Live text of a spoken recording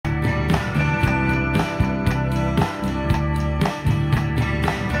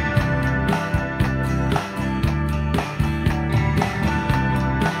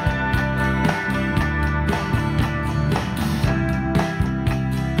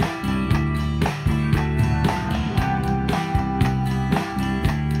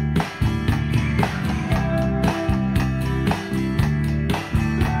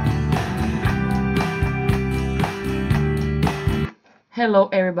Hello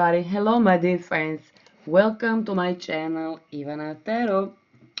everybody, hello my dear friends, welcome to my channel IvanaTarot.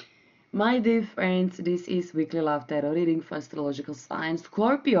 My dear friends, this is weekly love tarot reading for astrological sign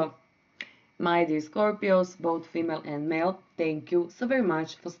Scorpio. My dear Scorpios, both female and male, thank you so very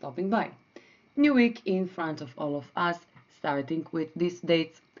much for stopping by. New week in front of all of us, starting with these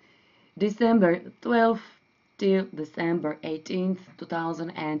dates. December 12th till December 18th,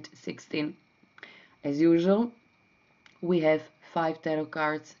 2016. As usual, we have 5 tarot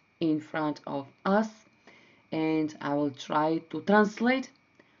cards in front of us, and I will try to translate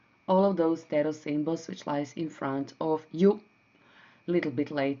all of those tarot symbols which lies in front of you. A little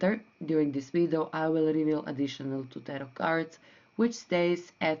bit later during this video I will reveal additional 2 tarot cards which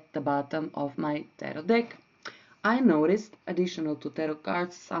stays at the bottom of my tarot deck. I noticed additional 2 tarot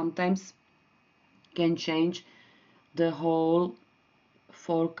cards sometimes can change the whole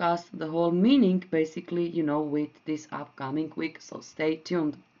forecast, the whole meaning basically, with this upcoming week, so stay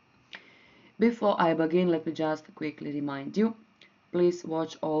tuned. Before I begin, let me just quickly remind you, please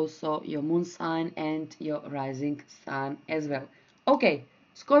watch also your moon sign and your rising sun as well. Okay,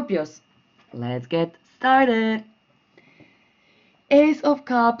 Scorpios, let's get started. Ace of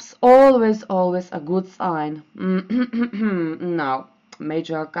Cups, always a good sign. Now,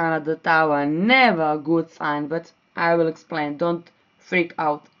 Major Arcana the Tower, never a good sign, but I will explain, don't freak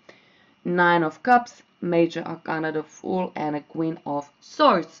out. Nine of Cups, Major Arcana the Fool, and a Queen of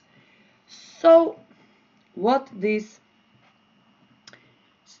Swords. So, what this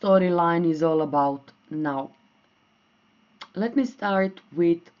storyline is all about now? Let me start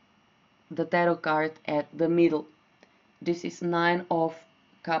with the tarot card at the middle. This is Nine of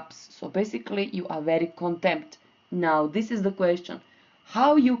Cups. So basically you are very content. Now this is the question.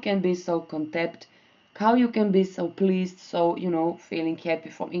 How you can be so content? How you can be so pleased, so, feeling happy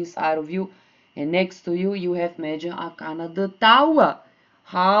from inside of you, and next to you you have Major Arcana the Tower.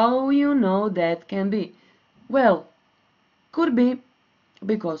 How you know that can be? Well, could be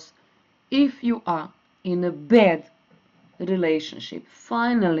because if you are in a bad relationship,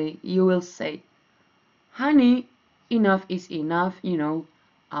 finally you will say, honey, enough is enough,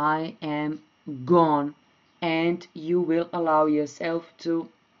 I am gone. And you will allow yourself to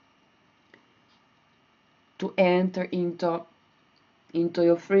enter into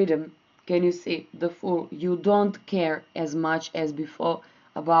your freedom. Can you see the Fool? You don't care as much as before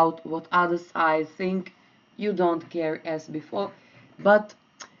about what others I think. You don't care as before. But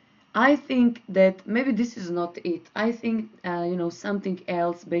I think that maybe this is not it. I think, something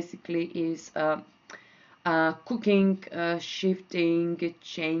else basically is cooking, shifting,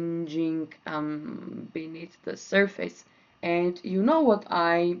 changing beneath the surface. And you know what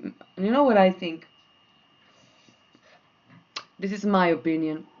I think. This is my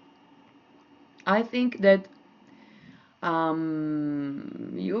opinion. I think that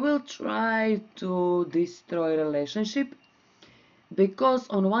you will try to destroy relationship because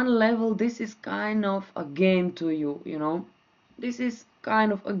on one level this is kind of a game to you. This is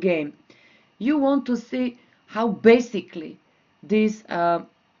kind of a game. You want to see how basically this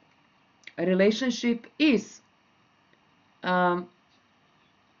relationship is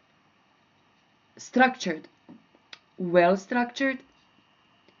structured, well structured,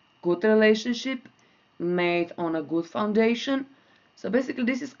 good relationship made on a good foundation. So basically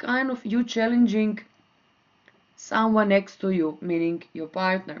this is kind of you challenging someone next to you, meaning your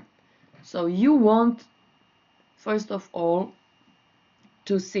partner. So you want first of all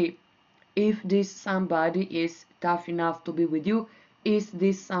to see if this somebody is tough enough to be with you, is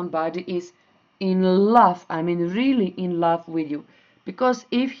this somebody is in love, I mean really in love with you. Because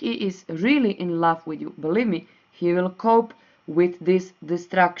if he is really in love with you, believe me, he will cope with this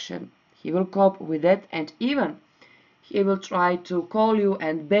distraction. He will cope with that, and even he will try to call you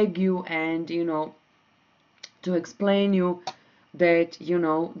and beg you and, to explain you that,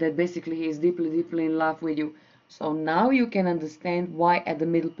 that basically he is deeply in love with you. So now you can understand why at the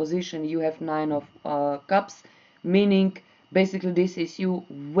middle position you have Nine of Cups, meaning basically this is you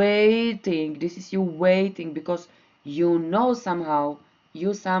waiting. This is you waiting because you somehow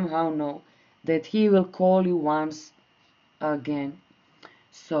know that he will call you once again.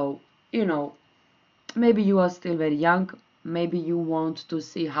 So, maybe you are still very young. Maybe you want to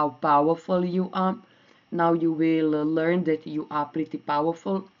see how powerful you are. Now you will learn that you are pretty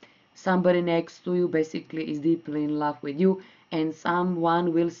powerful. Somebody next to you basically is deeply in love with you, and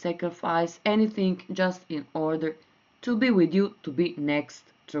someone will sacrifice anything just in order to be with you, to be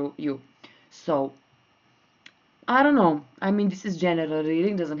next to you. So, I don't know. I mean, this is general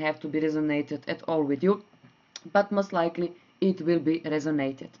reading, doesn't have to be resonated at all with you, but most likely it will be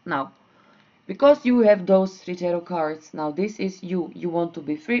resonated. Now, because you have those 3 tarot cards. Now this is you. You want to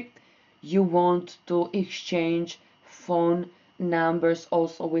be free. You want to exchange phone numbers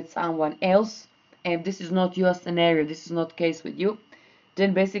also with someone else. And this is not your scenario. This is not case with you.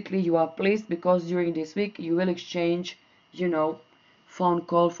 Then basically you are pleased because during this week you will exchange,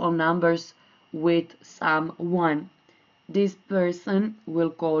 phone numbers with someone. This person will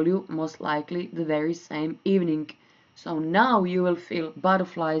call you most likely the very same evening. So now you will feel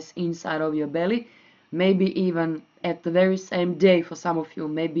butterflies inside of your belly, maybe even at the very same day for some of you,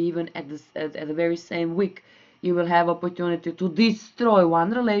 maybe even at the very same week. You will have opportunity to destroy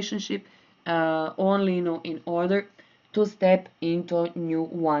one relationship, only in order to step into a new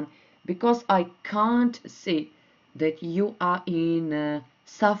one. Because I can't see that you are in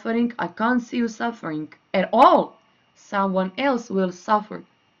suffering. I can't see you suffering at all. Someone else will suffer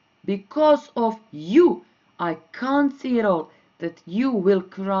because of you. I can't see at all that you will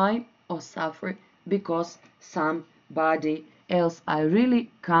cry or suffer because somebody else. I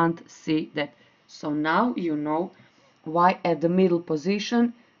really can't see that. So now you know why at the middle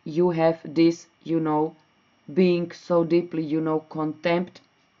position you have this, being so deeply, contempt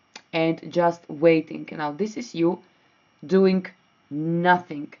and just waiting. Now this is you doing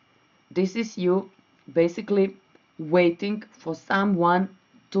nothing. This is you basically waiting for someone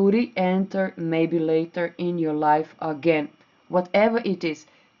to re-enter maybe later in your life again. Whatever it is,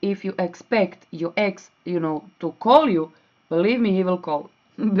 if you expect your ex, to call you, believe me, he will call.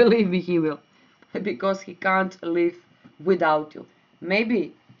 Believe me, he will. Because he can't live without you.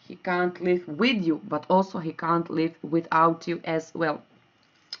 Maybe he can't live with you, but also he can't live without you as well.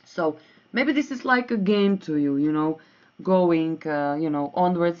 So maybe this is like a game to you, going,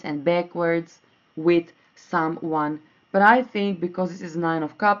 onwards and backwards with someone. But I think because this is Nine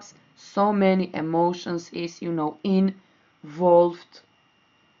of Cups, so many emotions is, involved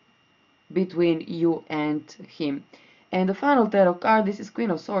between you and him. And the final tarot card, this is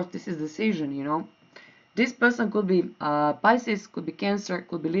Queen of Swords, this is decision. This person could be Pisces, could be Cancer,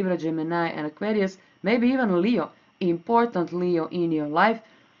 could be Libra, Gemini, and Aquarius, maybe even Leo, important Leo in your life.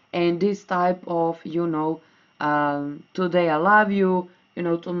 And this type of, today I love you,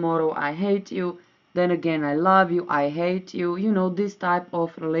 tomorrow I hate you, then again I love you, I hate you, this type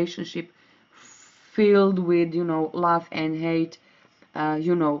of relationship filled with, love and hate,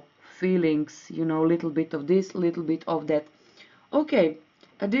 feelings, little bit of this, little bit of that. Okay,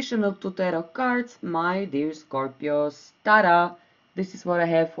 additional to tarot cards, my dear Scorpios, ta-da! This is what I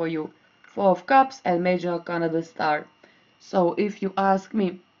have for you. Four of Cups and Major Arcana the Star. So if you ask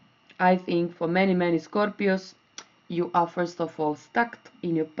me, I think for many, many Scorpios, you are first of all stuck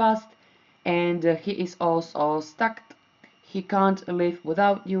in your past, and he is also stuck. He can't live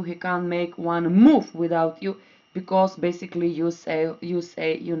without you, he can't make one move without you, because basically you say,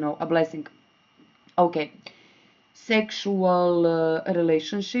 a blessing. Okay. Sexual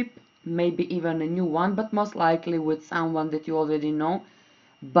relationship, maybe even a new one, but most likely with someone that you already know.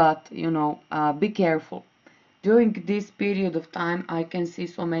 But be careful. During this period of time, I can see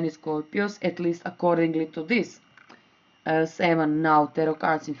so many Scorpios, at least accordingly to this 7 now tarot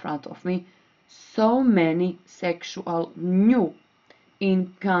cards in front of me, so many sexual new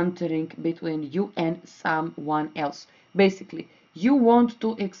encountering between you and someone else. Basically, you want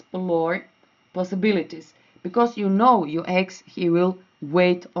to explore possibilities because you know your ex, he will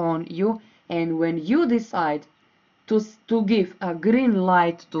wait on you, and when you decide to give a green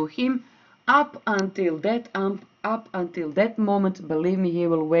light to him, up until that moment, believe me, he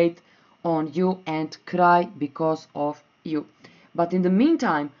will wait on you and cry because of you. But in the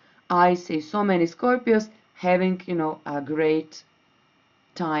meantime, I see so many Scorpios having, a great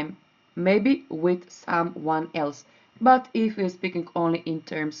time, maybe with someone else. But if we're speaking only in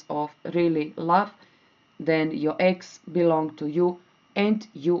terms of really love, then your ex belong to you and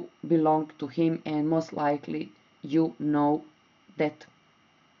you belong to him, and most likely you know that.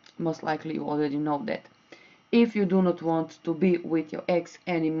 Most likely you already know that. If you do not want to be with your ex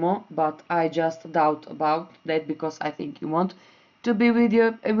anymore, but I just doubt about that because I think you want to be with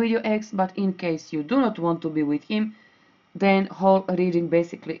your ex, but in case you do not want to be with him, then whole reading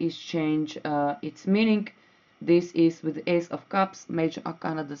basically is change its meaning. This is with the Ace of Cups, Major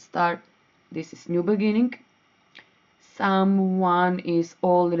Arcana the Star. This is new beginning. Someone is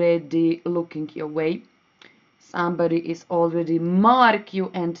already looking your way. Somebody is already mark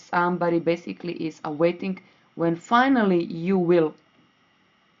you, and somebody basically is awaiting when finally you will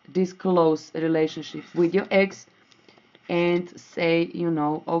disclose a relationship with your ex and say,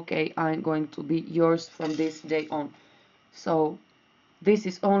 okay, I'm going to be yours from this day on. So this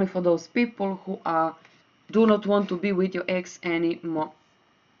is only for those people who do not want to be with your ex anymore.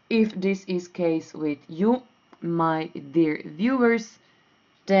 If this is case with you, my dear viewers,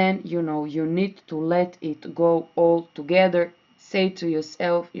 then you need to let it go all together. Say to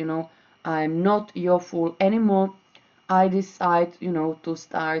yourself, I'm not your fool anymore. I decide, to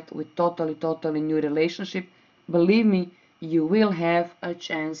start with totally new relationship. Believe me, you will have a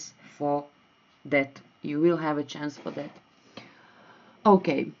chance for that. You will have a chance for that.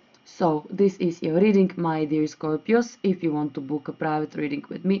 Okay, so this is your reading, my dear Scorpios. If you want to book a private reading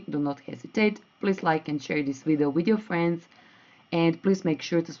with me, do not hesitate. Please like and share this video with your friends. And please make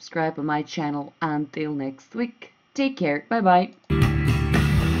sure to subscribe on my channel. Until next week, take care. Bye bye.